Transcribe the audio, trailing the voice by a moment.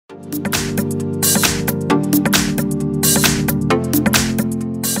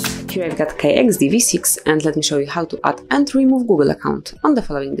Here I've got KENXINDA V6 and let me show you how to add and remove Google account on the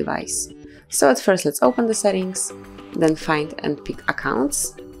following device. So at first let's open the settings, then find and pick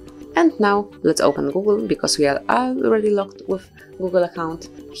accounts. And now let's open Google because we are already logged with Google account.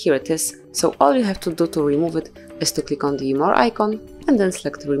 Here it is. So all you have to do to remove it is to click on the more icon and then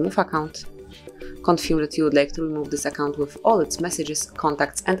select remove account. Confirm that you would like to remove this account with all its messages,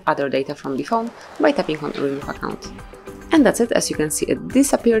 contacts and other data from the phone by tapping on remove account. And that's it. As you can see, it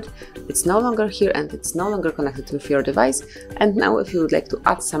disappeared, it's no longer here and it's no longer connected with your device. And now if you would like to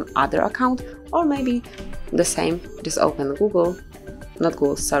add some other account or maybe the same, just open Google, not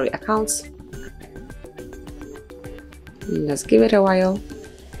Google, sorry, accounts. Let's give it a while.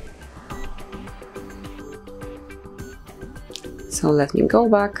 So let me go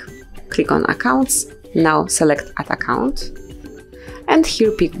back, click on accounts, now select add account. And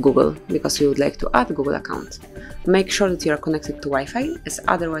here pick Google because we would like to add Google account. Make sure that you are connected to Wi-Fi, as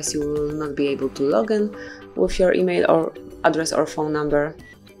otherwise you will not be able to log in with your email or address or phone number.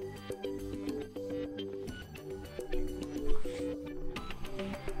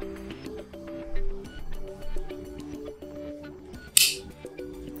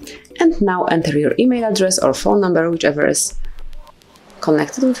 And now enter your email address or phone number, whichever is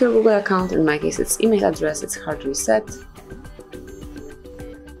connected with your Google account. In my case it's email address, it's HardReset.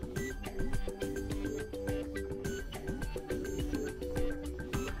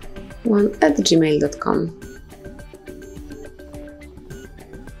 @gmail.com.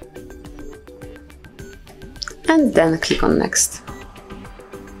 And then click on next.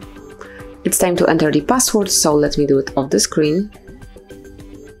 It's time to enter the password, so let me do it off the screen.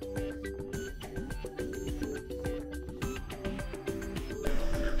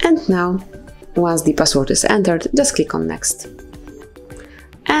 And now, once the password is entered, just click on next.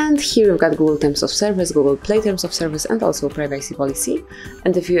 And here we've got Google Terms of Service, Google Play Terms of Service and also Privacy Policy.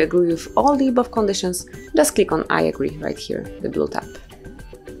 And if you agree with all the above conditions, just click on I agree right here, the blue tab.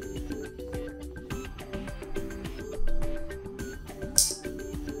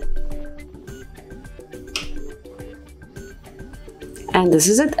 And this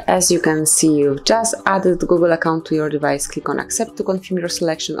is it. As you can see, you've just added the Google account to your device. Click on accept to confirm your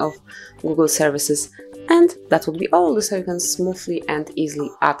selection of Google services. And that would be all. So you can smoothly and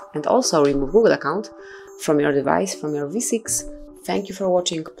easily add and also remove Google account from your device, from your V6. Thank you for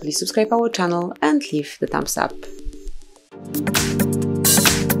watching. Please subscribe our channel and leave the thumbs up.